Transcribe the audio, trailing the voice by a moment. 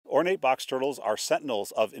Ornate box turtles are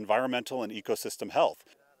sentinels of environmental and ecosystem health.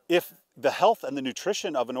 If the health and the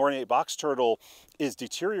nutrition of an ornate box turtle is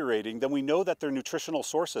deteriorating, then we know that their nutritional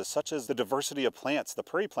sources, such as the diversity of plants, the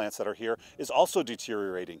prairie plants that are here, is also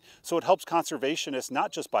deteriorating. So it helps conservationists,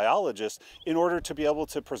 not just biologists, in order to be able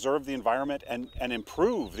to preserve the environment and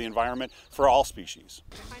improve the environment for all species.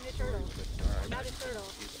 Find a turtle. Got a turtle.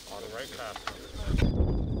 On the right path.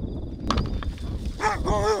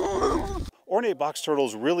 Ornate box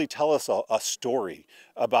turtles really tell us a story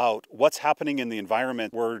about what's happening in the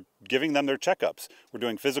environment. We're giving them their checkups. We're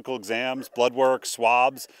doing physical exams, blood work,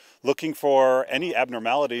 swabs, looking for any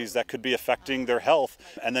abnormalities that could be affecting their health,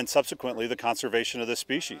 and then subsequently the conservation of the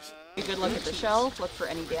species. A good look at the shell, look for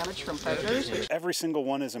any damage from predators. Every single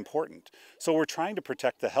one is important. So we're trying to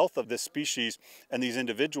protect the health of this species and these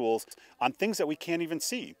individuals on things that we can't even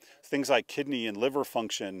see. Things like kidney and liver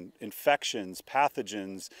function, infections,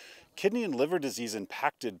 pathogens, kidney and liver disease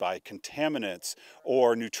impacted by contaminants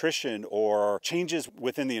or nutrition or changes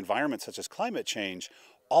within the environment such as climate change.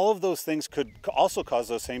 All of those things could also cause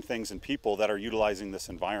those same things in people that are utilizing this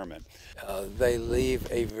environment. They leave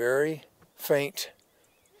a very faint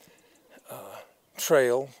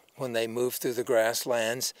trail when they move through the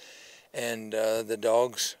grasslands, and the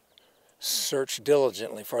dogs search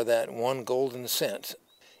diligently for that one golden scent.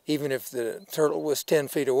 Even if the turtle was 10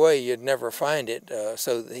 feet away, you'd never find it,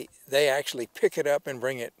 so they actually pick it up and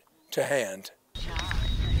bring it to hand.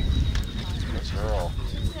 Good girl.